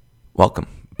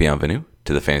Welcome, bienvenue,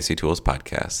 to the Fantasy Tools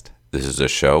Podcast. This is a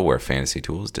show where fantasy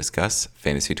tools discuss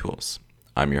fantasy tools.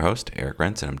 I'm your host, Eric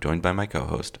Rentz, and I'm joined by my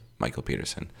co-host, Michael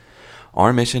Peterson.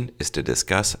 Our mission is to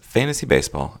discuss fantasy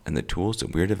baseball and the tools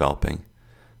that we're developing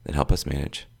that help us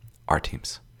manage our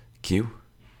teams. Cue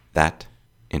that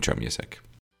intro music.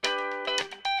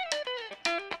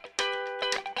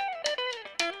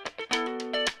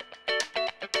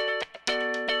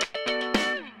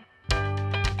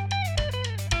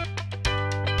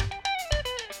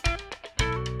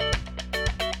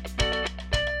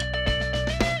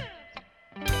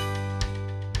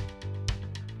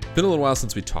 Been a little while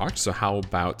since we talked, so how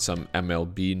about some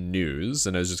MLB news?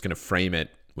 And I was just going to frame it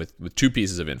with two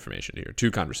pieces of information here, two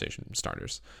conversation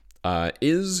starters.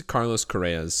 Is Carlos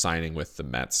Correa's signing with the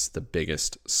Mets the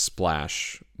biggest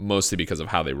splash, mostly because of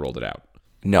how they rolled it out?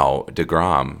 No,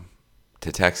 DeGrom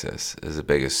to Texas is the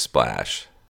biggest splash.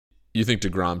 You think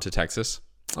DeGrom to Texas?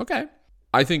 Okay.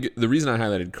 I think the reason I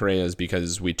highlighted Correa is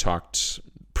because we talked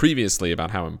previously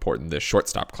about how important this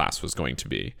shortstop class was going to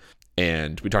be.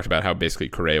 And we talked about how basically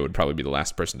Correa would probably be the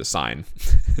last person to sign,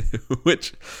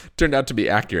 which turned out to be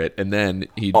accurate. And then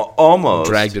he almost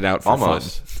dragged it out for fun.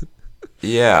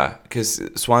 Yeah, because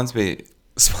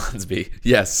Swansby,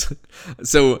 yes.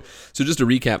 So just to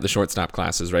recap the shortstop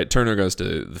classes, right? Turner goes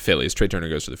to the Phillies. Trey Turner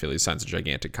goes to the Phillies, signs a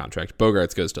gigantic contract.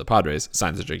 Bogarts goes to the Padres,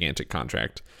 signs a gigantic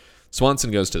contract.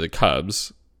 Swanson goes to the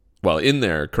Cubs. Well, in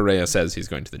there, Correa says he's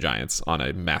going to the Giants on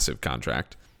a massive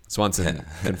contract. Swanson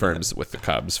confirms with the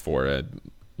Cubs for a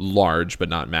large but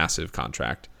not massive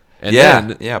contract. And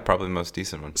then probably the most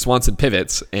decent one.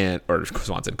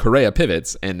 Correa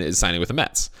pivots and is signing with the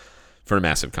Mets for a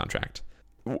massive contract.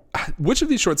 Which of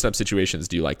these shortstop situations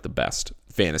do you like the best,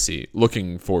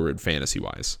 looking forward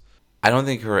fantasy-wise? I don't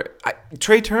think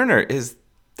Trey Turner is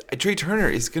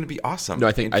going to be awesome. No,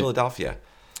 I think in Philadelphia.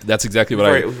 That's exactly we've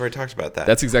already talked about that.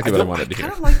 That's exactly what I wanted to hear.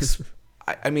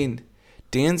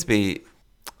 Dansby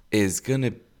he's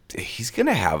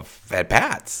gonna have at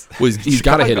bats. Well, he's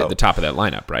got to hit at the top of that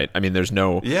lineup, right? I mean, there's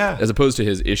no as opposed to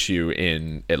his issue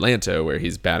in Atlanta where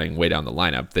he's batting way down the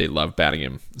lineup. They love batting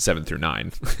him 7 through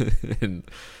 9, and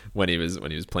when he was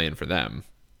playing for them,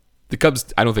 the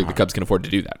Cubs. I don't think the Cubs can afford to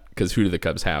do that because who do the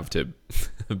Cubs have to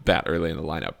bat early in the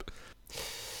lineup?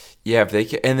 Yeah, if they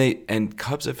can, and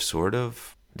Cubs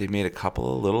have they made a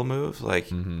couple of little moves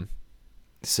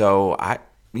So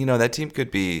that team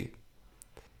could be.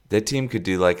 That team could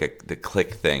do like the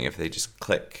click thing. If they just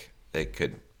click, it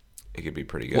could be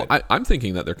pretty good. Well, I'm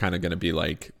thinking that they're kind of going to be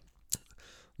like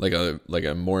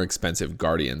a more expensive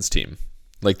Guardians team.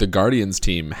 Like the Guardians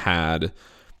team had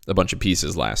a bunch of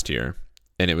pieces last year,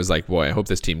 and it was like, boy, I hope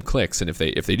this team clicks. And if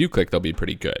they do click, they'll be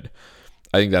pretty good.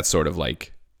 I think that's sort of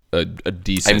like a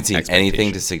decent. I haven't seen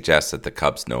anything to suggest that the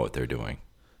Cubs know what they're doing.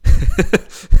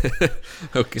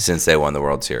 Okay. Since they won the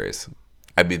World Series.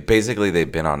 I mean, basically, they've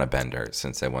been on a bender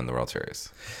since they won the World Series.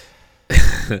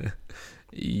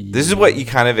 This is what you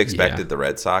kind of expected the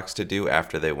Red Sox to do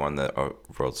after they won the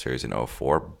World Series in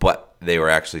 2004, but they were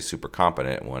actually super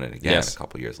competent and won it again a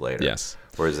couple years later. Yes.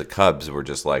 Whereas the Cubs were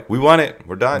just like, we won it.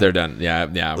 We're done. They're done.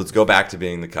 Yeah. Let's go back to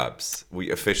being the Cubs.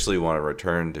 We officially want to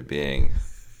return to being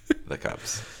the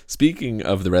Cubs. Speaking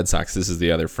of the Red Sox, this is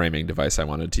the other framing device I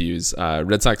wanted to use.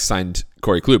 Red Sox signed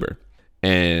Corey Kluber,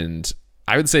 and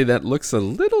I would say that looks a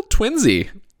little twinsy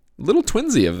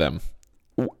of them.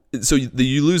 So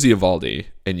you lose Eovaldi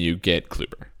and you get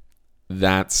Kluber.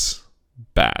 That's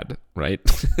bad, right?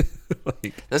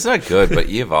 That's not good, but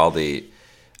Eovaldi,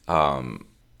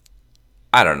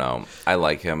 I don't know. I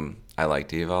like him. I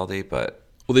liked Eovaldi, but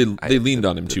they leaned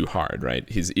on him too hard, right?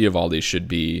 Eovaldi should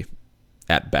be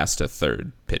at best a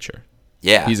third pitcher.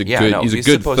 Yeah, he's a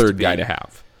good third guy to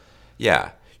have.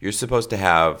 Yeah, you're supposed to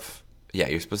have. Yeah,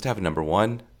 you're supposed to have a number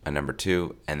one, a number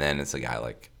two, and then it's a guy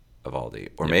like Eovaldi,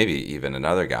 or maybe even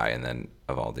another guy, and then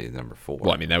Eovaldi number 4.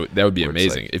 Well, I mean that would be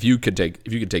amazing if you could take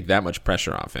that much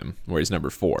pressure off him, where he's number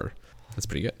 4. That's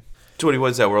pretty good.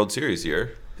 21's that World Series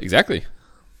year. Exactly.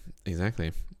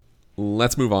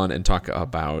 Let's move on and talk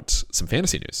about some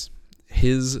fantasy news.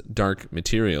 His Dark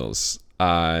Materials.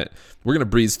 We're gonna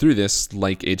breeze through this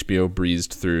like HBO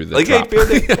breezed through the drop.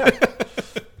 HBO.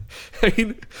 I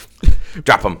mean,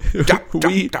 drop them.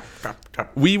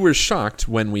 We were shocked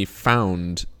when we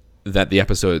found that the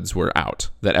episodes were out,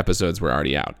 that episodes were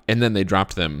already out, and then they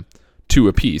dropped them 2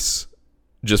 apiece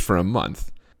just for a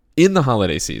month in the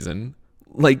holiday season.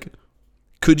 Like,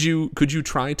 could you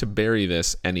try to bury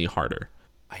this any harder?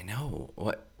 I know.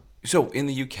 What? So in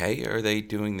the UK, are they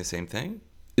doing the same thing?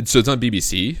 So it's on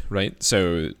BBC, right?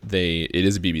 So it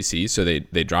is a BBC, so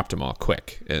they dropped them all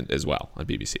quick as well on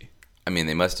BBC. I mean,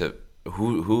 they must have.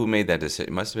 Who made that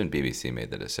decision? It must have been BBC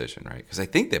made the decision, right? Because I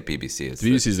think that BBC is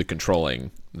BBC is the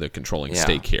controlling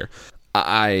stake here.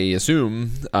 I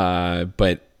assume,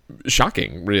 but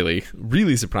shocking, really,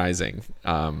 really surprising.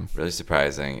 Really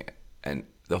surprising, and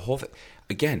the whole thing.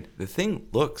 Again, the thing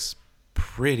looks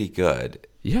pretty good.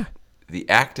 Yeah, the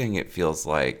acting, it feels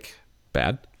like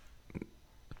bad,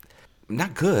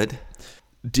 not good.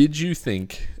 Did you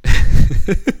think?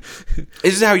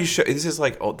 This is how you show. This is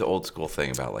like the old school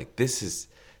thing about like this is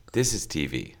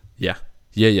TV. Yeah.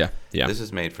 This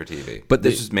is made for TV, but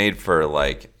this was made for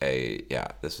like a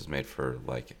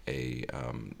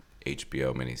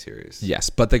HBO miniseries. Yes,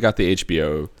 but they got the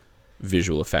HBO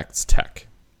visual effects tech,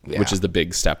 which is the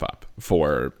big step up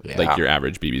for like your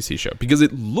average BBC show, because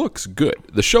it looks good.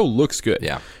 The show looks good.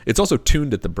 Yeah, it's also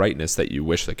tuned at the brightness that you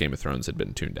wish that Game of Thrones had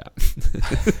been tuned at.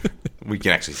 We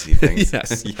can actually see things.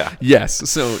 Yes. Yeah. Yes.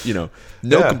 So,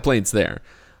 no complaints there.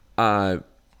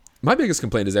 My biggest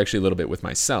complaint is actually a little bit with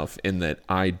myself, in that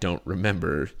I don't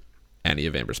remember any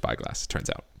of Amber Spyglass, it turns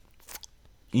out.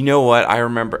 You know what? I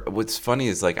remember. What's funny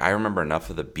is like I remember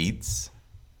enough of the beats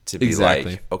to be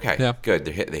like, okay, good.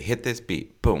 They hit this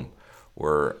beat. Boom.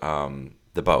 We're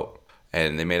the boat.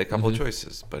 And they made a couple of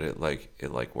choices, but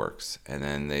it works. And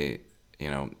then they,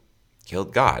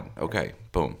 killed God. Okay.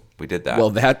 Boom. We did that.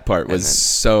 Well, that part was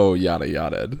so yada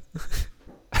yada.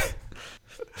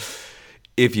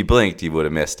 If you blinked, you would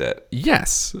have missed it.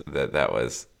 Yes. That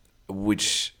was,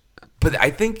 but I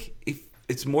think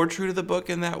it's more true to the book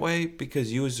in that way,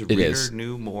 because you as a reader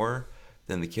knew more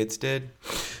than the kids did.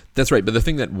 That's right. But the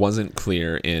thing that wasn't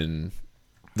clear in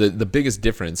the biggest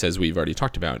difference, as we've already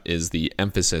talked about, is the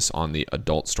emphasis on the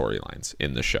adult storylines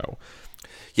in the show.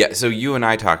 Yeah. So you and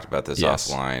I talked about this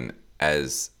offline.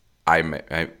 As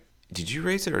did you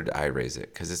raise it or did I raise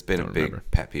it? Because it's been a big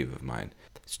pet peeve of mine.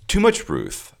 It's too much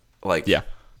Ruth. Like,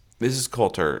 Mrs.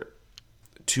 Coulter,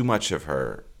 too much of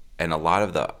her, and a lot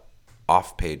of the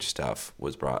off-page stuff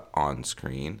was brought on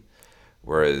screen,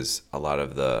 whereas a lot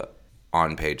of the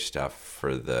on-page stuff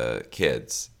for the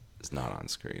kids is not on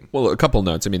screen. Well, a couple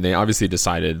notes. I mean, they obviously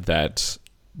decided that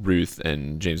Ruth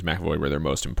and James McAvoy were their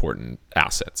most important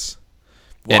assets.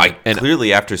 Well,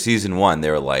 clearly after season 1, they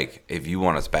were like, if you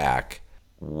want us back,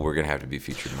 we're going to have to be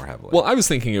featured more heavily. Well, I was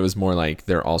thinking it was more like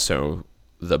they're also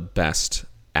the best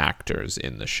actors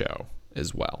in the show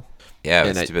as well. Yeah,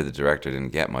 it's too bad the director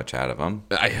didn't get much out of them.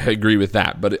 I agree with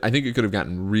that, but I think it could have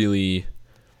gotten really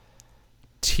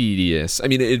tedious. I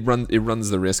mean, it runs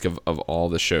the risk of all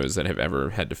the shows that have ever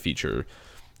had to feature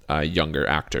younger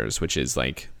actors, which is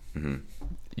like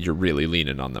you're really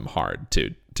leaning on them hard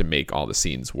to make all the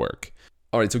scenes work.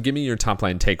 All right, so give me your top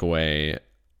line takeaway.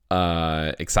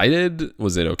 Excited?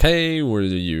 Was it okay? Were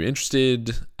you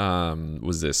interested?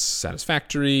 Was this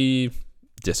satisfactory?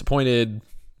 Disappointed?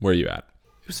 Where are you at?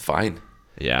 It was fine.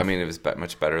 Yeah. I mean, it was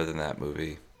much better than that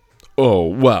movie. Oh,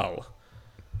 well.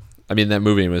 I mean, that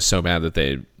movie was so bad that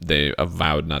they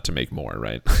avowed not to make more,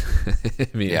 right? I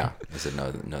mean, yeah. I said,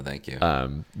 no, thank you.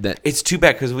 It's too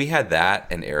bad, because we had that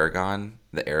and Aragon,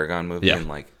 the Aragon movie, in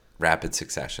like rapid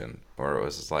succession, where it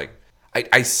was just like,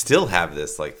 I still have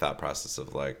this like thought process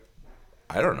of like,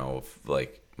 I don't know if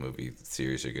like movie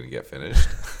series are going to get finished.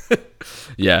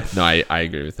 Yeah, no, I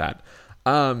agree with that.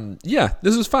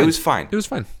 This was fine. It was fine.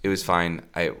 It was fine.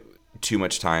 Too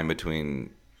much time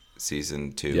between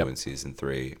season 2 and season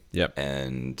 3. Yep.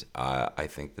 And I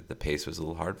think that the pace was a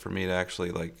little hard for me to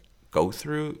actually like go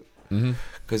through,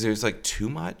 because it was like too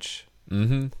much.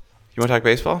 Mm-hmm. You want to talk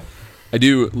baseball? I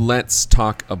do. Let's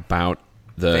talk about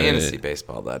the fantasy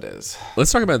baseball, that is.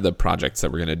 Let's talk about the projects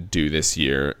that we're going to do this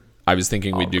year. I was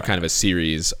thinking we'd do kind of a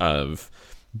series of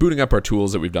booting up our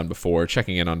tools that we've done before,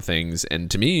 checking in on things,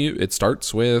 and to me, it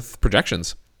starts with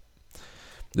projections.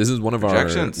 This is one of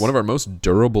our most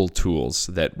durable tools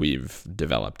that we've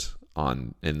developed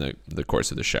in the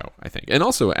course of the show, I think, and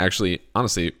also actually,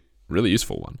 honestly, really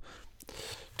useful one.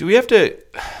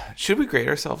 Should we grade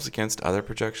ourselves against other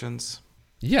projections?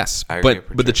 Yes, but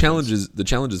the challenge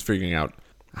is figuring out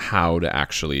how to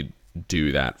actually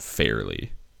do that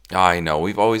fairly. I know.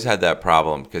 We've always had that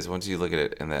problem, because once you look at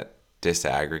it in that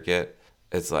disaggregate,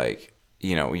 it's like,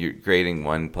 you're grading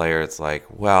one player. It's like,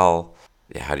 well,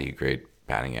 how do you grade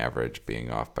batting average being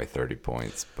off by 30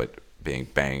 points, but being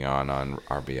bang on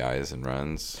RBIs and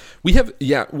runs?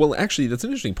 Well, actually, that's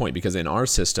an interesting point, because in our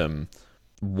system,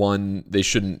 one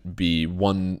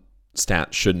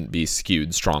stat shouldn't be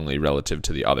skewed strongly relative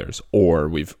to the others, or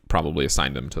we've probably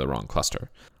assigned them to the wrong cluster.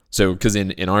 So, because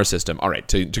in our system, all right,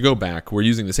 to go back, we're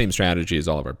using the same strategy as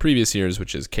all of our previous years,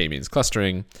 which is K-means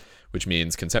clustering, which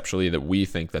means conceptually that we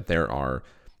think that there are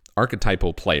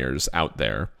archetypal players out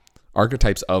there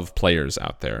archetypes of players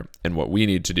out there. And what we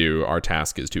need to do, our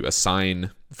task is to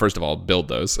assign, first of all, build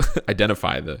those,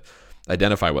 identify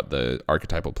what the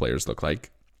archetypal players look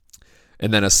like,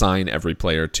 and then assign every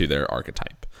player to their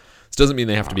archetype. This doesn't mean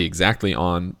they have to be exactly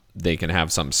on. They can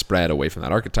have some spread away from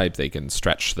that archetype. They can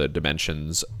stretch the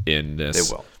dimensions in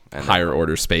this higher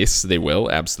order space. They will,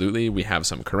 absolutely. We have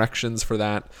some corrections for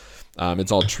that.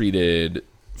 It's all treated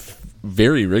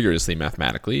very rigorously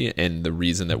mathematically, and the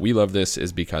reason that we love this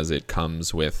is because it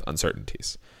comes with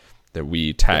uncertainties, that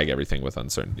we tag everything with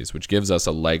uncertainties, which gives us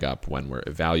a leg up when we're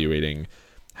evaluating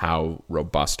how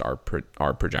robust our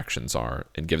projections are,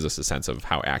 and gives us a sense of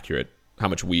how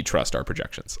much we trust our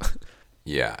projections.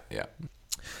 Yeah.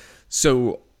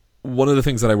 So one of the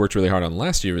things that I worked really hard on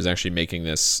last year was actually making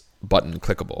this button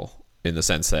clickable, in the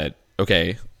sense that,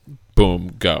 okay,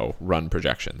 boom, go, run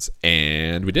projections.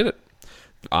 And we did it.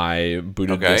 I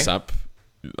booted this up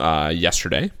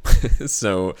yesterday.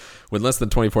 So with less than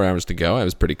 24 hours to go, I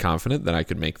was pretty confident that I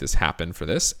could make this happen for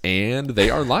this. And they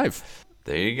are live.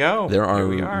 There you go. There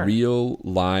are real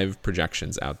live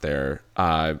projections out there.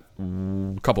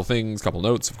 Couple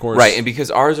notes, of course. Right, and because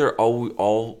ours are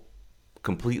all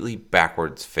completely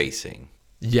backwards facing.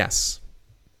 Yes.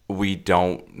 We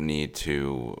don't need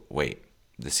to wait.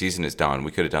 The season is done.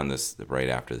 We could have done this right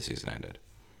after the season ended.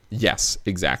 Yes,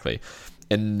 exactly.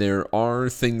 And there are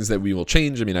things that we will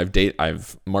change. I mean,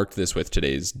 I've marked this with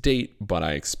today's date, but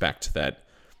I expect that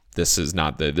this is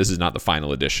not the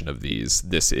final edition of these.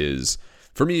 This is,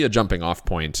 for me, a jumping off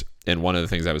point. And one of the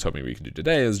things I was hoping we could do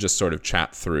today is just sort of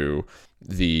chat through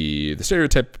the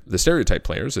stereotype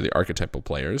players, or the archetypal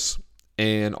players,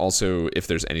 and also if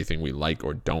there's anything we like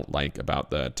or don't like about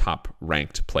the top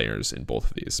ranked players in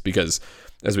both of these. Because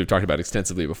as we've talked about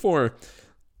extensively before,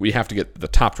 we have to get the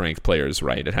top ranked players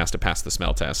right. It has to pass the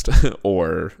smell test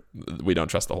or we don't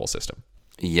trust the whole system.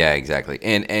 Yeah, exactly.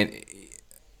 And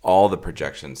all the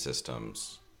projection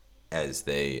systems, as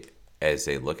they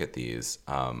look at these,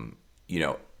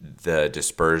 the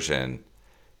dispersion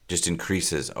just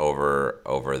increases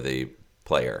over the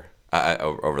player,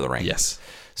 over the rank. Yes.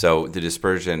 So the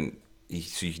dispersion,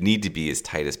 you need to be as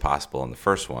tight as possible in the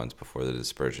first ones before the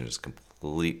dispersion just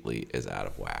completely is out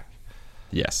of whack.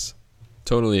 Yes,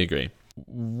 totally agree.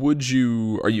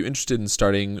 Are you interested in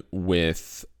starting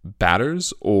with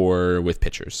batters or with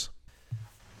pitchers?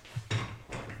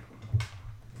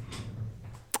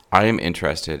 I am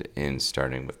interested in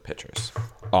starting with pitchers,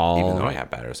 even though I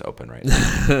have batters open right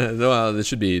now. Well, they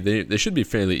should be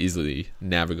fairly easily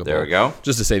navigable. There we go.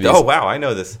 Just to say these. Oh wow, I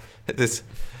know this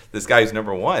guy's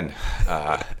number one.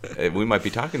 We might be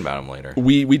talking about him later.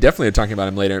 We definitely are talking about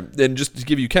him later. And just to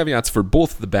give you caveats for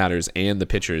both the batters and the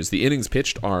pitchers, the innings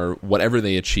pitched are whatever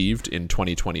they achieved in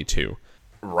 2022.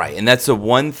 Right, and that's the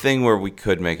one thing where we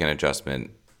could make an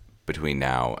adjustment between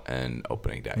now and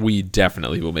opening day. We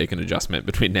definitely will make an adjustment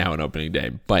between now and opening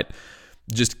day, but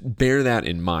just bear that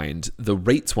in mind. The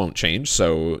rates won't change,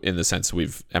 so in the sense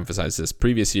we've emphasized this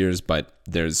previous years, but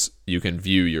you can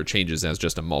view your changes as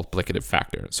just a multiplicative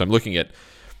factor. So I'm looking at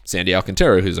Sandy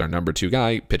Alcantara, who's our number 2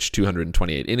 guy, pitched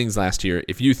 228 innings last year.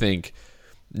 If you think,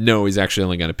 no, he's actually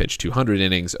only going to pitch 200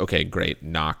 innings, okay, great,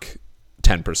 knock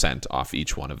 10% off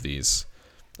each one of these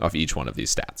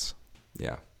stats.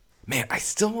 Yeah. Man, I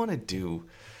still want to do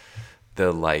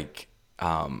I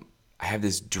have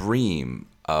this dream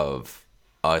of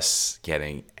us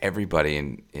getting everybody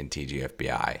in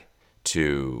TGFBI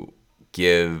to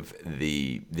give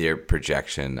their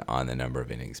projection on the number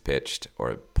of innings pitched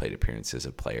or plate appearances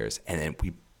of players, and then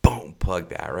we boom plug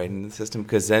that right into the system,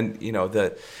 because then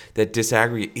that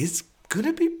disaggregate is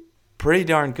gonna be pretty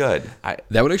darn good.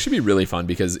 That would actually be really fun,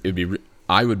 because it would be.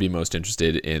 I would be most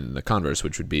interested in the converse,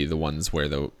 which would be the ones where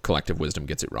the collective wisdom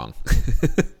gets it wrong.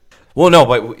 Well, no,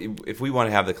 but if we want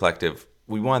to have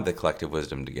we want the collective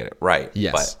wisdom to get it right.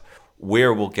 Yes. But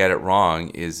where we'll get it wrong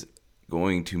is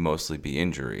going to mostly be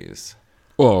injuries.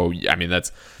 Oh, I mean,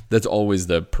 that's always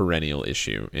the perennial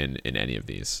issue in any of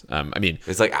these.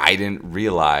 It's like I didn't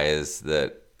realize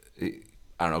that,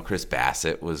 Chris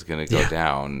Bassett was going to go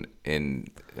down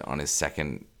on his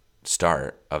second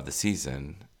start of the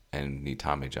season and need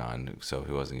Tommy John, so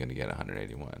he wasn't going to get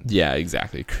 181. Yeah,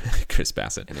 exactly. Chris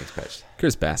Bassett. Innings pitched.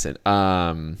 Chris Bassett.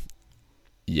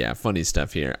 Yeah, funny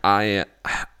stuff here. I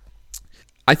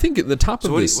think at the top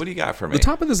of this. What do you got for me? The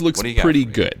top of this looks pretty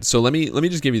good. So let me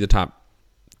just give you the top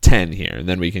 10 here, and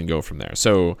then we can go from there.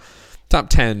 So top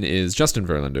 10 is Justin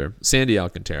Verlander, Sandy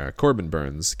Alcantara, Corbin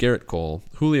Burns, Garrett Cole,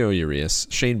 Julio Urias,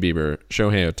 Shane Bieber,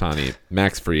 Shohei Ohtani,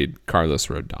 Max Fried, Carlos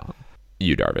Rodon,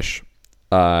 Yu Darvish.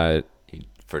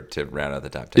 to round out the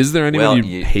top 10. Is there anyone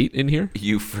you hate in here?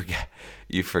 You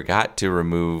forgot to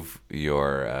remove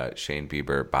your Shane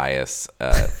Bieber bias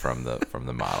from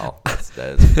the model.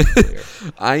 That is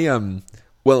clear.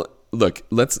 Well, look,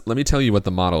 let me tell you what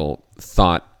the model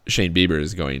thought Shane Bieber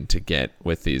is going to get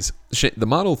with these. The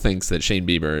model thinks that Shane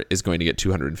Bieber is going to get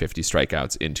 250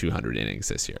 strikeouts in 200 innings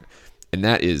this year, and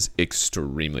that is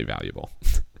extremely valuable.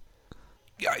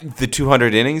 The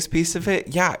 200 innings piece of it,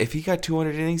 yeah. If he got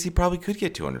 200 innings, he probably could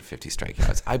get 250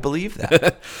 strikeouts. I believe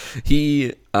that.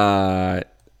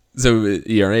 So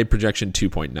ERA projection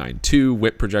 2.92,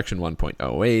 WHIP projection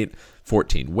 1.08,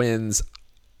 14 wins.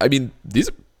 I mean, these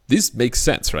make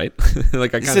sense, right?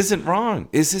 This isn't wrong.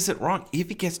 This isn't wrong. If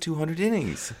he gets 200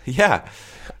 innings, yeah.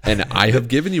 And I have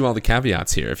given you all the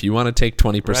caveats here. If you want to take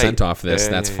 20% off this,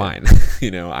 that's fine.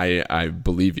 I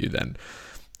believe you then.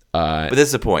 But this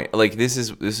is the point. Like this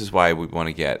is why we want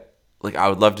to get. Like I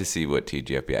would love to see what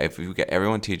TGFBI. If we get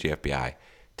everyone TGFBI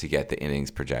to get the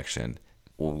innings projection,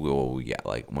 will we get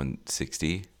like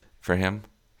 160 for him?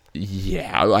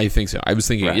 Yeah, I think so. I was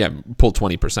thinking, pull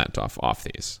 20% off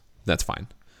these. That's fine.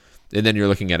 And then you're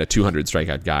looking at a 200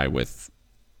 strikeout guy with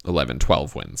 11,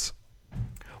 12 wins.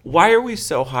 Why are we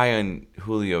so high on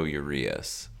Julio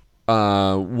Urias?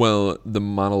 Well, the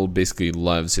model basically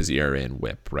loves his ERA and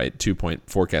WHIP, right?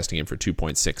 Forecasting him for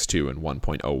 2.62 and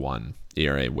 1.01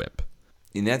 ERA WHIP.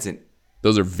 And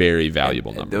those are very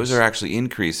valuable numbers. Those are actually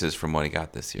increases from what he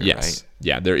got this year, right?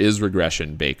 Yeah, there is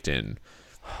regression baked in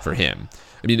for him.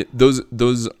 I mean,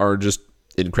 those are just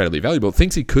incredibly valuable.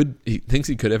 Thinks he could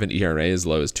have an ERA as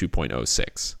low as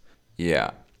 2.06.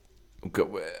 Yeah.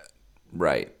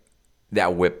 Right.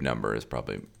 That WHIP number is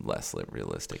probably less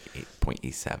realistic,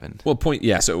 8.87. Well,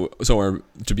 So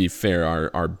to be fair,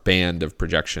 our band of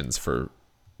projections for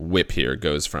WHIP here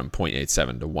goes from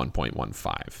 0.87 to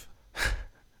 1.15.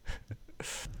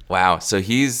 Wow. So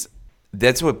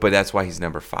that's why he's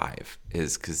number 5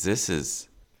 is because this is.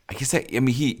 I guess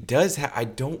he does. I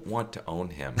don't want to own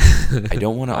him. I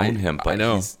don't want to own him, but I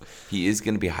know he is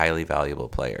going to be a highly valuable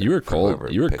player. You were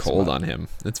cold. You were cold on him.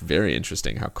 That's very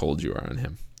interesting how cold you are on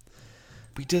him.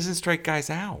 He doesn't strike guys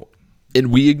out.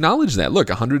 And we acknowledge that. Look,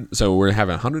 100. So we're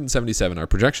having 177. Our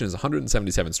projection is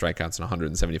 177 strikeouts and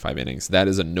 175 innings. That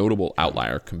is a notable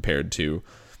outlier compared to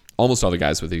almost all the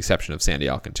guys, with the exception of Sandy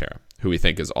Alcantara, who we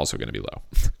think is also going to be low.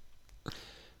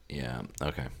 Yeah.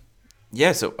 Okay.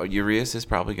 Yeah. So Urias is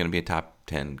probably going to be a top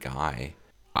 10 guy,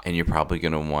 and you're probably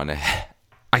going to want to.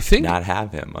 Not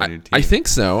have him on your team. I think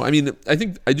so. I mean, I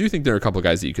do think there are a couple of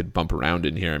guys that you could bump around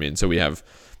in here. I mean, so we have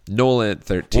Nola at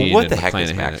 13. Well, what the heck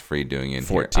is Max Fried doing in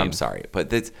 14. here? I'm sorry,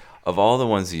 but of all the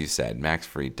ones that you said, Max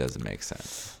Fried doesn't make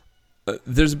sense.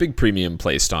 There's a big premium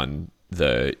placed on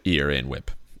the ERA and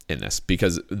WHIP in this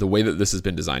because the way that this has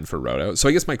been designed for Roto. So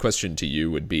I guess my question to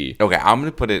you would be... Okay, I'm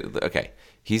going to put it... Okay,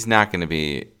 he's not going to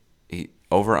be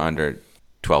over under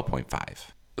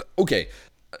 12.5. Okay.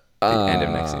 End of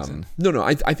next season. No,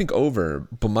 I think over.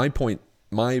 But my point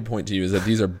to you is that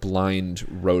these are blind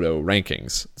Roto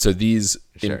rankings. So these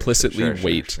implicitly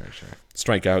weight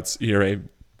strikeouts, ERA,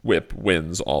 WHIP,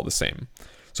 wins all the same.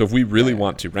 So if we really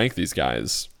want to rank these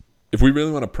guys, if we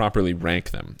really want to properly rank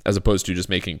them, as opposed to just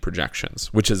making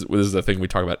projections, which is the thing we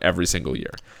talk about every single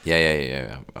year.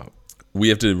 Yeah. Oh. We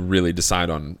have to really decide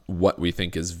on what we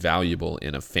think is valuable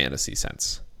in a fantasy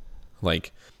sense.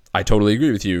 Like, I totally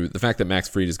agree with you. The fact that Max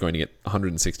Fried is going to get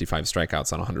 165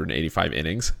 strikeouts on 185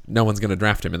 innings, no one's going to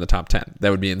draft him in the top 10. That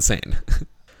would be insane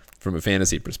from a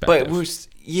fantasy perspective.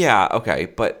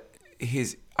 But but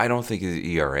I don't think his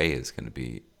ERA is going to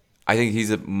be. I think he's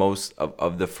the most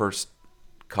of the first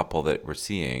couple that we're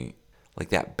seeing. Like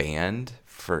that band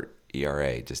for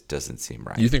ERA just doesn't seem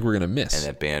right. You think we're going to miss? And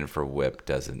that band for WHIP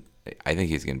doesn't. I think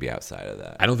he's going to be outside of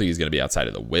that. I don't think he's going to be outside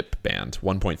of the WHIP band.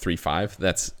 1.35,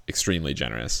 that's extremely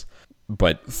generous.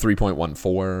 But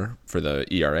 3.14 for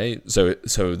the ERA. So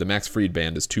the Max Fried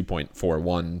band is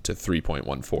 2.41 to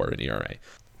 3.14 in ERA.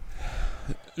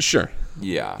 Sure.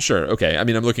 Yeah. Sure. Okay. I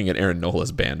mean, I'm looking at Aaron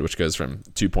Nola's band, which goes from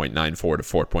 2.94 to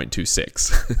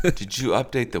 4.26. Did you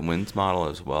update the wins model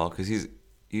as well? Because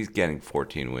he's getting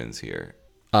 14 wins here.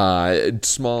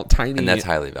 Small, tiny, and that's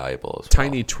highly valuable as well.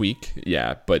 Tiny tweak,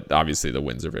 yeah, but obviously the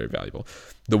wins are very valuable.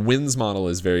 The wins model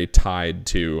is very tied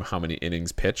to how many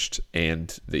innings pitched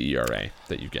and the ERA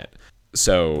that you get.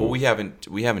 So, well, we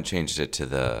haven't changed it to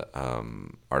the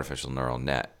artificial neural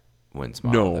net wins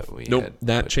model.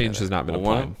 That change has not been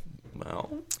applied.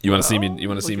 You want to see me? You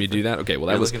want to see me do that? Okay.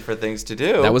 Well, looking for things to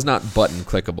do. That was not button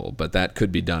clickable, but that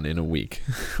could be done in a week.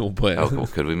 Cool.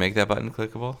 Could we make that button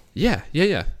clickable? Yeah.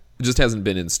 It just hasn't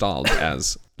been installed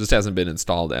as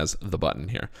the button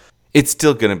here. It's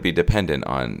still going to be dependent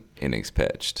on innings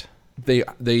pitched.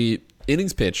 They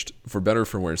innings pitched, for better or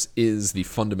for worse, is the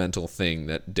fundamental thing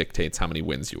that dictates how many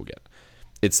wins you will get.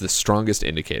 It's the strongest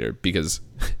indicator because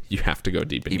you have to go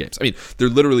deep in games. I mean, there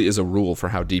literally is a rule for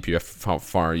how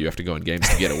far you have to go in games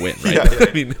to get a win, right? Yeah.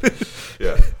 I mean,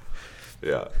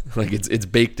 yeah. like it's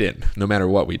baked in no matter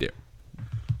what we do.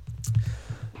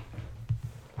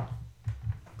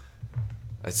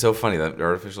 It's so funny that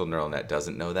artificial neural net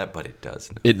doesn't know that, but it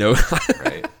does know. It knows.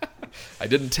 Right? I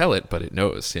didn't tell it, but it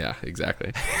knows. Yeah,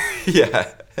 exactly.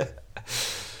 Yeah.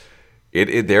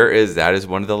 That is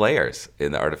one of the layers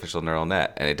in the artificial neural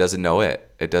net, and it doesn't know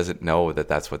it. It doesn't know that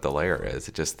that's what the layer is.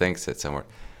 It just thinks it's somewhere.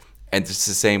 And it's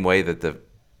the same way that the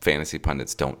fantasy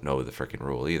pundits don't know the freaking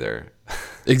rule either.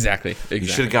 Exactly. You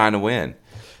should have gotten a win.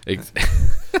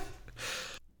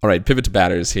 All right, pivot to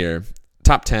batters here.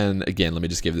 Top 10, again, let me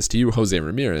just give this to you. Jose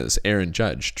Ramirez, Aaron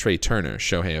Judge, Trey Turner,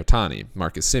 Shohei Ohtani,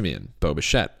 Marcus Semien, Bo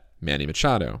Bichette, Manny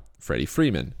Machado, Freddie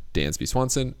Freeman, Dansby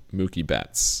Swanson, Mookie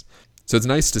Betts. So it's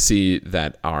nice to see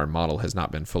that our model has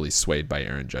not been fully swayed by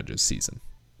Aaron Judge's season.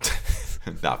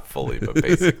 Not fully, but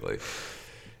basically.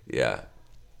 Yeah.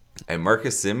 And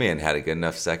Marcus Semien had a good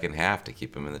enough second half to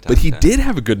keep him in the top 10. But he did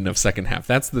have a good enough second half.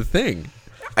 That's the thing.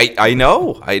 I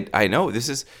know. I know.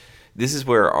 This is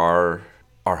where our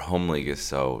home league is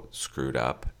so screwed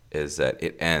up, is that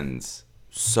it ends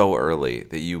so early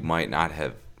that you might not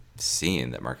have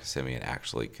seen that Marcus Semien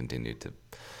actually continued to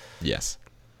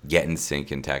get in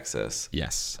sync in Texas.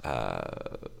 Yes.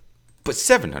 But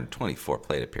 724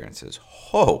 plate appearances.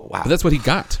 Oh, wow. But that's what he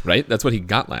got, right? That's what he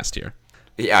got last year.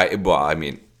 Yeah, well, I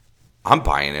mean, I'm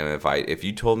buying him. If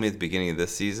you told me at the beginning of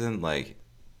this season, like,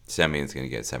 Semien's going to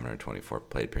get 724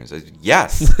 plate appearances,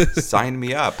 yes, sign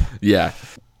me up. Yeah.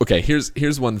 Okay,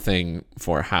 here's one thing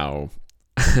for how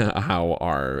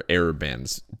our error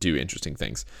bands do interesting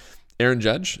things. Aaron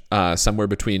Judge, somewhere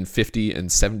between 50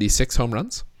 and 76 home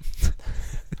runs.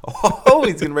 Oh,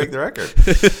 he's gonna break the record.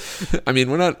 I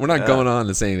mean, we're not going on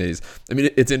to saying that he's. I mean,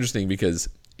 it's interesting because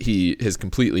he has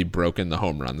completely broken the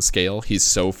home run scale. He's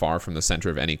so far from the center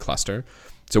of any cluster.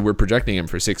 So we're projecting him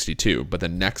for 62, but the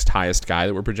next highest guy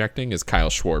that we're projecting is Kyle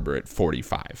Schwarber at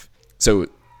 45. So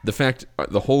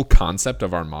the whole concept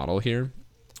of our model here,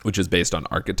 which is based on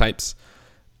archetypes,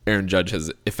 Aaron Judge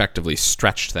has effectively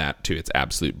stretched that to its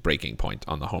absolute breaking point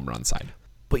on the home run side.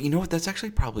 But you know what? That's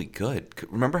actually probably good.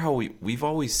 Remember how we've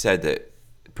always said that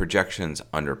projections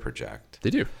underproject. They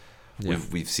do. Yeah.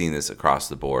 We've seen this across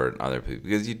the board and other people,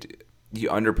 because you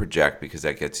underproject because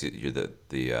that gets you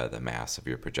the mass of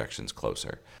your projections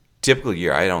closer. Typical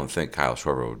year, I don't think Kyle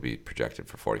Schwarber would be projected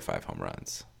for 45 home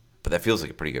runs. But that feels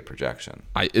like a pretty good projection.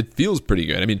 It feels pretty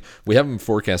good. I mean, we have him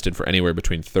forecasted for anywhere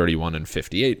between 31 and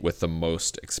 58, with the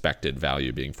most expected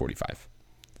value being 45.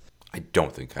 I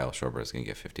don't think Kyle Schwarber is going to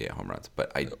get 58 home runs,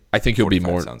 but I think he'll be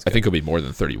more. I think he'll be more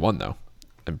than 31, though.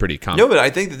 I'm pretty confident. No, but I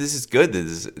think that this is good.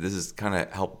 This is kind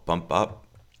of help bump up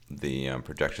the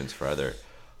projections for other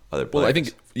players. Well, I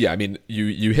think, yeah, I mean,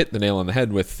 you hit the nail on the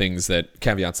head with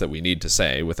caveats that we need to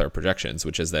say with our projections,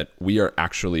 which is that we are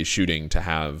actually shooting to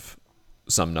have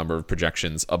some number of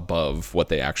projections above what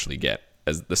they actually get,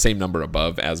 as the same number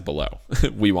above as below.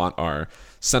 We want our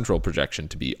central projection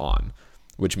to be on,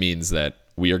 which means that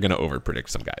we are going to overpredict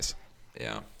some guys.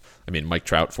 Yeah. I mean, Mike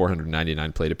Trout,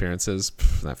 499 plate appearances.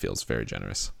 That feels very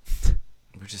generous.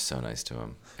 We're just so nice to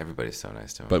him. Everybody's so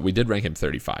nice to him. But we did rank him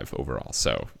 35 overall.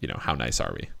 So, how nice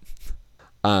are we?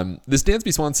 This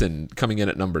Dansby Swanson coming in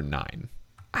at number 9.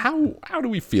 How do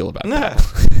we feel about that?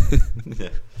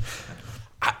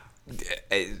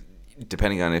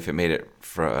 Depending on if it made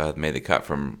the cut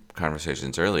from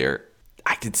conversations earlier,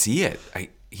 I could see it.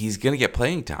 He's going to get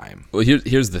playing time. Well,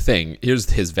 here's the thing. Here's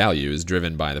his value is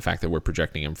driven by the fact that we're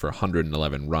projecting him for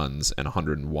 111 runs and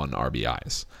 101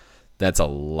 RBIs. That's a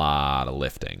lot of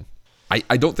lifting.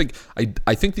 I don't think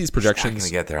I think these projections He's not going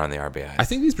to get there on the RBIs. I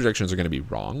think these projections are going to be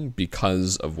wrong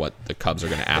because of what the Cubs are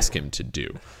going to ask him to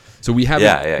do. So we have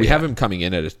have him coming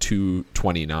in at a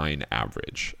 229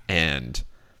 average, and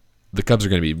the Cubs are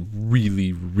going to be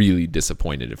really, really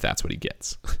disappointed if that's what he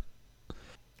gets.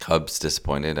 Cubs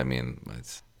disappointed? I mean,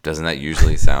 doesn't that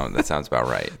usually sound? That sounds about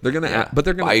right. They're going to, but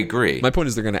they're going. I agree. My point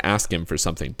is, they're going to ask him for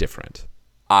something different.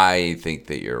 I think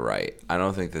that you're right. I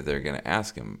don't think that they're going to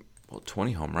ask him. Well,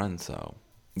 20 home runs, though.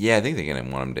 Yeah, I think they're going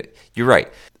to want him to. You're right.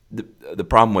 The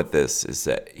problem with this is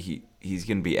that he's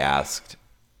going to be asked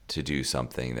to do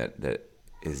something that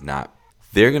is not.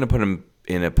 They're going to put him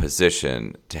in a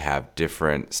position to have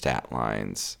different stat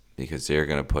lines because they're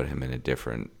going to put him in a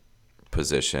different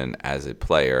position as a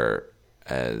player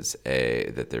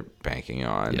that they're banking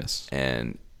on. Yes.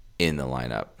 And in the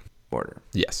lineup order.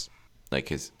 Yes.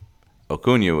 Like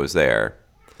Acuna was there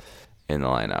in the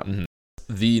lineup. Mm-hmm.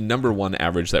 The number one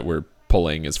average that we're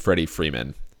pulling is Freddie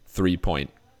Freeman,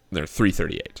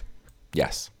 338.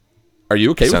 Yes. Are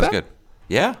you okay with that? Sounds good.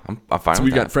 Yeah, I'm fine with that. So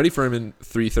we've got Freddie Freeman,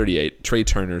 338, Trey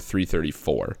Turner,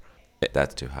 334.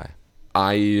 That's too high.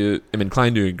 I am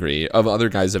inclined to agree. Of other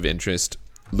guys of interest,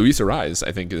 Luis Ariz,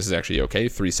 I think this is actually okay,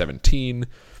 317.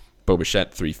 Bo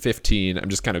Bichette, 315. I'm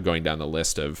just kind of going down the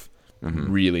list of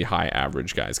really high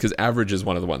average guys, because average is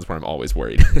one of the ones where I'm always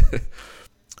worried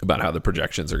about how the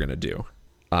projections are going to do.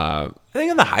 I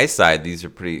think on the high side, these are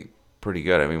pretty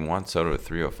good. I mean, Juan Soto at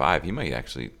 305, he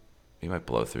might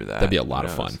blow through that. That'd be a lot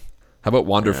of fun. How about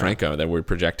Wander Franco, that we're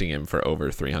projecting him for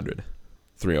over 300,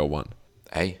 301?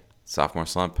 Hey, sophomore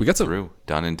slump. We got some through,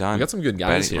 done and done. We got some good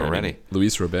guys here already. I mean,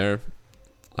 Luis Robert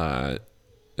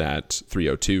at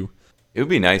 302. It would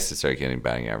be nice to start getting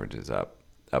batting averages up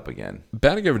again.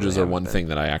 Batting averages are one thing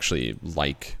that I actually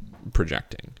like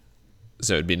projecting.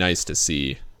 So it'd be nice to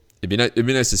see. It'd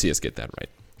be nice to see us get that right.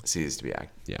 Seems to be accurate.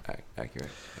 Yeah.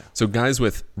 So guys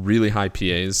with really high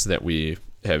PAs that we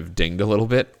have dinged a little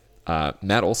bit.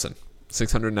 Matt Olson,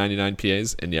 699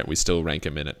 PAs, and yet we still rank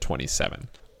him in at 27.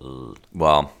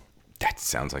 Well, that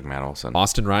sounds like Matt Olson.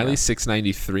 Austin Riley,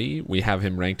 693. We have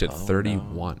him ranked at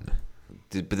 31.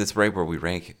 No. But that's right where we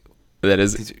rank. That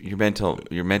is your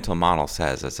mental model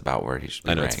says that's about where he should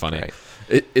be. I know, ranked, it's funny.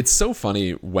 Right? It's so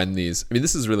funny when these. I mean,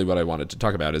 this is really what I wanted to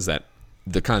talk about. Is that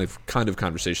the kind of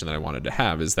conversation that I wanted to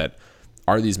have? Is that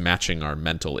are these matching our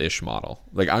mental-ish model?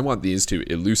 Like, I want these to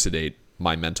elucidate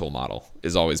my mental model.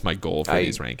 Is always my goal for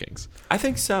these rankings. I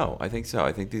think so. I think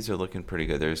these are looking pretty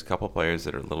good. There's a couple players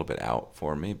that are a little bit out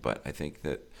for me, but I think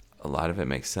that a lot of it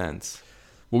makes sense.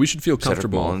 Well, we should feel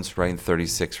comfortable. Cedric Mullins right in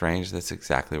 36 range. That's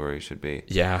exactly where he should be.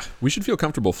 Yeah, we should feel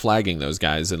comfortable flagging those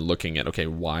guys and looking at, okay,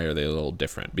 why are they a little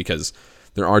different? Because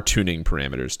there are tuning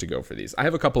parameters to go for these. I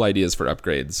have a couple ideas for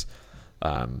upgrades.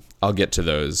 I'll get to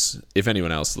those. If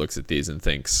anyone else looks at these and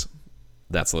thinks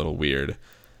that's a little weird,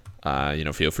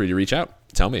 feel free to reach out.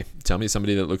 Tell me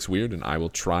somebody that looks weird, and I will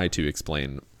try to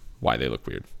explain why they look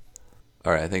weird.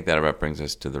 All right, I think that about brings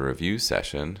us to the review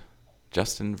session.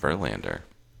 Justin Verlander.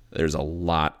 There's a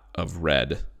lot of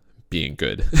red being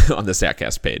good on the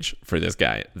StatCast page for this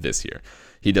guy this year.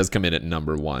 He does come in at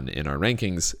number 1 in our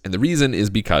rankings, and the reason is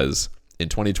because in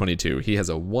 2022, he has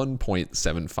a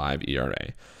 1.75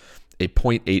 ERA, a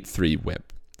 .83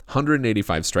 whip,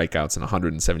 185 strikeouts in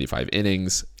 175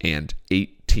 innings, and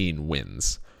 18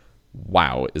 wins.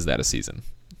 Wow, is that a season?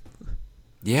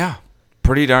 Yeah,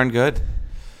 pretty darn good.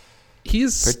 He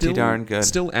is darn good.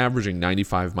 Still averaging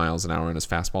 95 miles an hour on his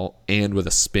fastball and with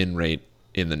a spin rate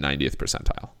in the 90th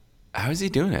percentile. How is he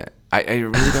doing it? I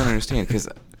really don't understand, because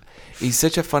he's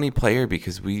such a funny player,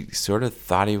 because we sort of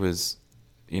thought he was,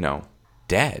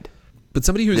 dead. But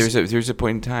somebody who's... There's a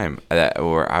point in time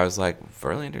where I was like,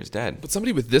 Verlander's dead. But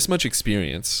somebody with this much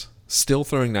experience, still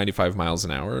throwing 95 miles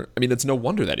an hour, I mean, it's no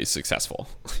wonder that he's successful.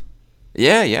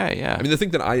 Yeah. I mean, the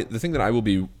thing that I will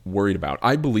be worried about,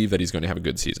 I believe that he's going to have a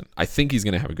good season. I think he's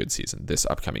going to have a good season this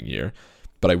upcoming year,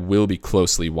 but I will be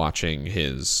closely watching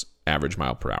his average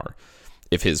mile per hour.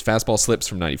 If his fastball slips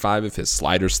from 95, if his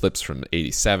slider slips from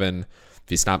 87, if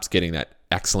he stops getting that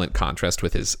excellent contrast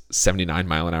with his 79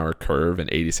 mile an hour curve and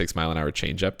 86 mile an hour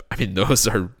changeup, I mean,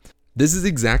 this is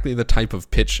exactly the type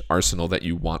of pitch arsenal that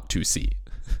you want to see.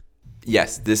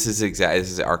 Yes, this is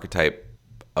the archetype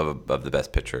of the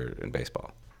best pitcher in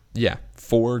baseball. Yeah,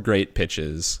 4 great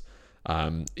pitches.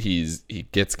 He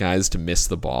gets guys to miss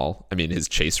the ball. I mean, his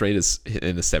chase rate is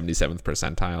in the 77th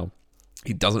percentile.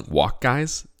 He doesn't walk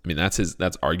guys. I mean, that's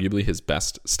arguably his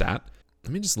best stat.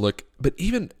 Let me just look. But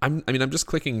I'm just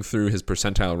clicking through his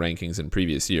percentile rankings in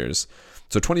previous years.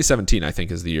 So 2017, I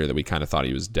think, is the year that we kind of thought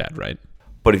he was dead, right?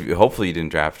 But hopefully you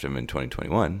didn't draft him in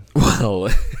 2021. Well,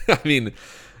 I mean,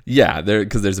 yeah,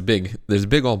 because there's a big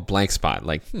old blank spot.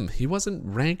 Like, he wasn't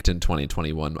ranked in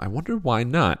 2021. I wonder why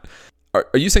not. Are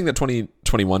you saying that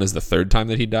 2021 is the third time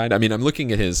that he died? I mean, I'm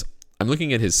looking at his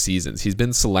seasons. He's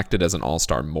been selected as an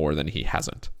all-star more than he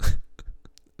hasn't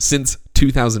since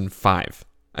 2005.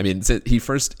 I mean, he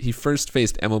first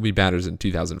faced MLB batters in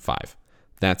 2005.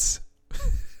 That's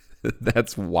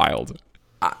wild.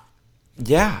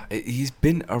 Yeah, he's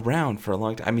been around for a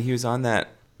long time. I mean, he was on that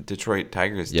Detroit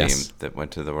Tigers team that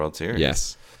went to the World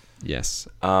Series. Yes.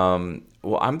 Well,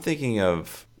 I'm thinking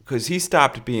of, because he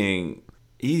stopped being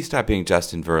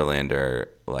Justin Verlander,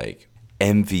 like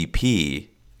MVP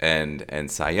and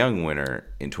Cy Young winner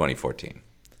in 2014,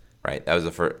 right? That was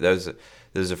this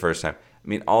was the first time. I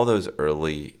mean, all those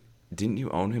early, didn't you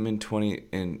own him in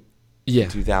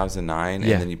 2009, and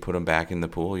then you put him back in the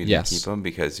pool? You didn't keep him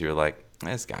because you're like,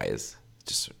 this guy is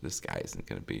just this guy isn't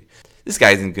going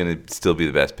to still be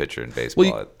the best pitcher in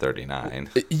baseball at 39.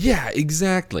 Yeah,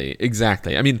 exactly.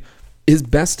 I mean, his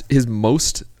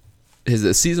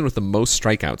season with the most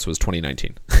strikeouts was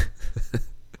 2019.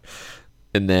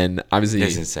 And then obviously,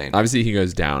 that's insane. Obviously, he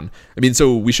goes down. I mean,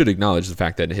 so we should acknowledge the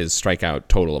fact that his strikeout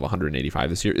total of 185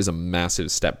 this year is a massive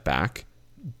step back.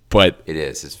 But it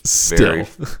is. It's still.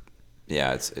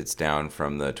 Yeah, it's down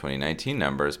from the 2019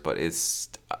 numbers, but it's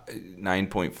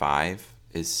 9.5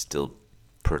 is still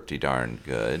pretty darn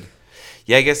good.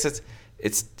 Yeah, I guess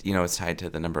it's tied to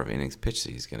the number of innings pitched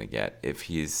that he's going to get. If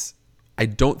he's, I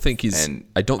don't think he's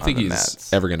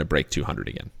Mets, ever going to break 200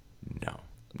 again. No.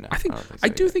 I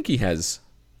do think he has.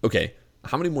 Okay,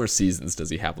 how many more seasons does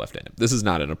he have left in him? This is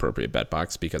not an appropriate bet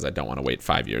box because I don't want to wait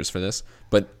 5 years for this.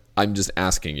 But I'm just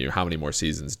asking you, how many more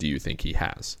seasons do you think he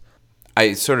has?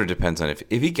 It sort of depends on if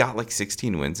he got like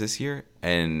 16 wins this year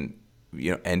and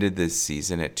ended this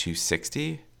season at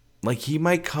 260, like he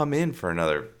might come in for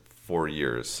another 4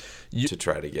 years to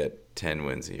try to get 10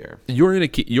 wins a year. You're in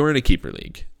a keeper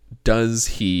league.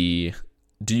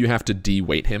 Do you have to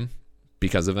de-weight him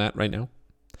because of that right now?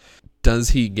 Does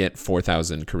he get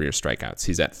 4,000 career strikeouts?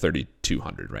 He's at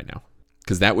 3,200 right now.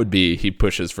 Because that would be, he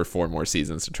pushes for 4 more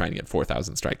seasons to try and get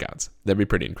 4,000 strikeouts. That'd be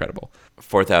pretty incredible.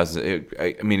 4,000.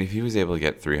 I mean, if he was able to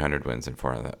get 300 wins and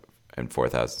 4,000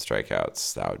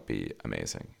 strikeouts, that would be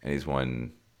amazing. And he's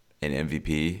won an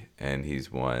MVP, and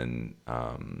he's won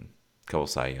a couple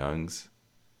Cy Youngs,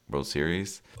 World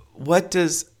Series. What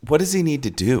does he need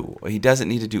to do? He doesn't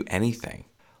need to do anything.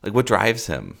 Like, what drives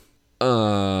him?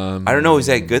 I don't know. Is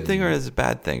that a good thing or is it a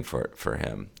bad thing for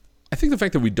him? I think the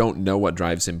fact that we don't know what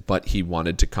drives him, but he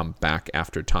wanted to come back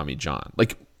after Tommy John.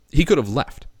 Like, he could have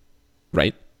left,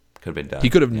 right? Could have been done. He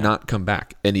could have not come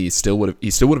back, and he still would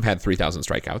have had 3,000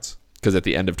 strikeouts. Because at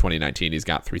the end of 2019, he's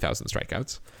got 3,000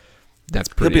 strikeouts. That's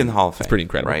pretty. He'll be in the Hall of Fame. That's pretty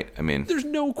incredible, right? I mean, there's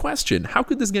no question. How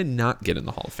could this guy not get in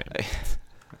the Hall of Fame?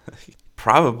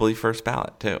 Probably first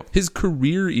ballot too. His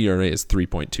career ERA is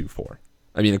 3.24.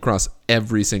 I mean, across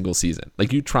every single season.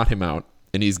 Like, you trot him out,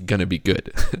 and he's gonna be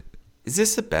good. Is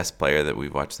this the best player that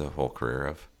we've watched the whole career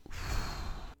of?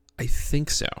 I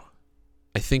think so.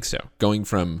 Going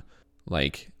from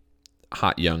like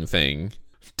hot young thing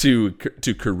to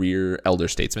career elder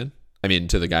statesman. I mean,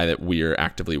 to the guy that we're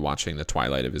actively watching the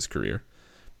twilight of his career.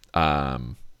 I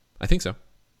think so.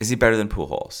 Is he better than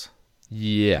Pujols?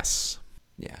 Yes.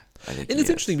 Yeah, I think. And it's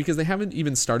interesting because they haven't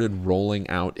even started rolling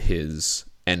out his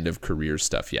end of career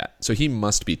stuff yet. So he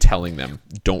must be telling them,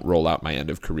 "Don't roll out my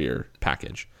end of career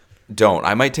package." Don't.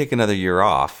 I might take another year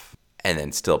off and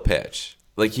then still pitch.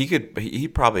 Like he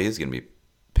probably is going to be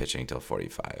pitching until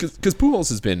 45. Because Pujols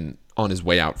has been on his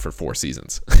way out for 4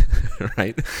 seasons,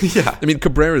 right? Yeah. I mean,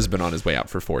 Cabrera's been on his way out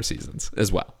for 4 seasons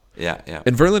as well. Yeah.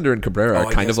 And Verlander and Cabrera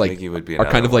are kind of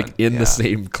like in the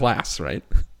same class, right?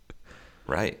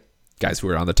 Right. Guys who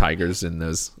were on the Tigers in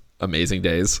those amazing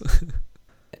days.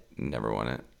 Never won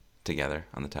it together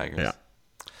on the Tigers.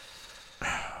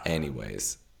 Yeah.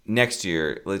 Anyways. Next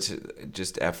year, let's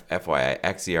just FYI,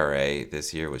 xERA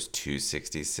this year was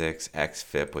 2.66.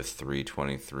 xFIP was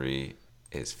 3.23.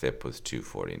 His FIP was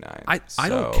 2.49. I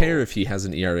don't care if he has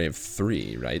an ERA of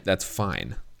 3, right? That's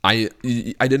fine.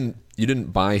 You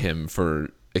didn't buy him for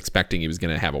expecting he was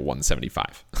going to have a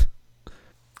 175.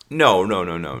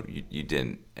 No. You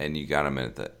didn't, and you got him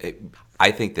at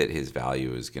I think that his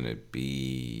value is going to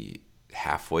be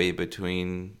halfway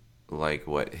between like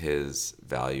what his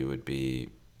value would be.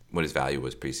 What his value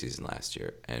was preseason last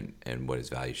year, and what his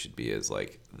value should be as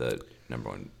like the number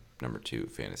 1, number 2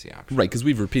 fantasy option. Right, because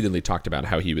we've repeatedly talked about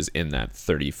how he was in that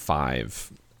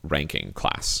 35 ranking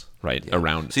class, right? Yeah.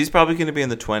 Around. So he's probably going to be in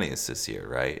the 20s this year,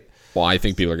 right? Well, I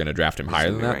think people are going to draft him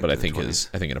higher than that, but I think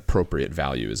an appropriate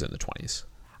value is in the 20s.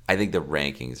 I think the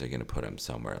rankings are going to put him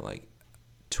somewhere like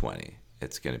 20.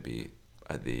 It's going to be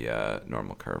the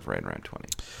normal curve right around 20.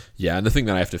 Yeah, and the thing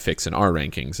that I have to fix in our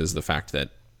rankings is the fact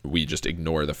that we just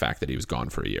ignore the fact that he was gone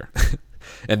for a year.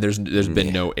 And there's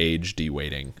been no age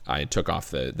de-weighting. I took off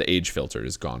the age filter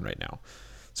is gone right now.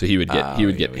 So he would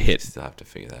get hit. Still have to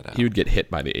figure that out. He would get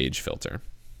hit by the age filter.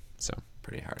 So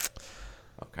pretty hard.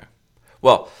 Okay.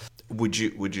 Well, would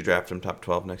you draft him top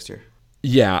 12 next year?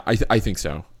 Yeah, I think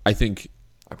so. I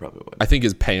probably would. I think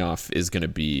his payoff is going to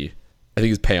be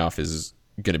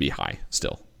high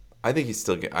still. I think he's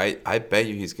still I bet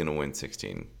you he's going to win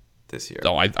 16 this year.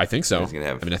 Oh, I think so. He's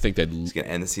gonna I think that he's going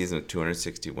to end the season with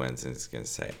 260 wins, and he's going to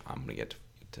say, "I'm going to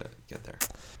get there."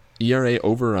 ERA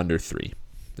over or under 3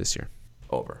 this year.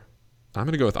 Over. I'm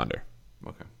going to go with under.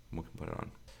 Okay, we can put it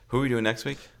on. Who are we doing next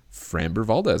week? Framber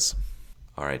Valdez.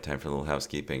 All right, time for a little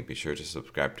housekeeping. Be sure to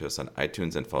subscribe to us on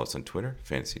iTunes and follow us on Twitter,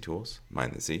 Fantasy Tools,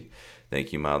 Mind the Z.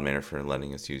 Thank you, Mild Manner, for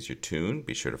letting us use your tune.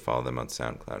 Be sure to follow them on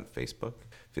SoundCloud and Facebook.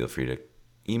 Feel free to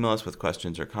email us with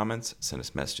questions or comments. Send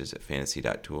us messages at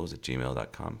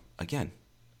fantasy.tools@gmail.com. Again,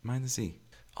 Mind the Z.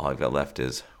 All I've got left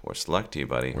is worst of luck to you,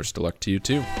 buddy. Worst of luck to you,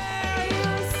 too.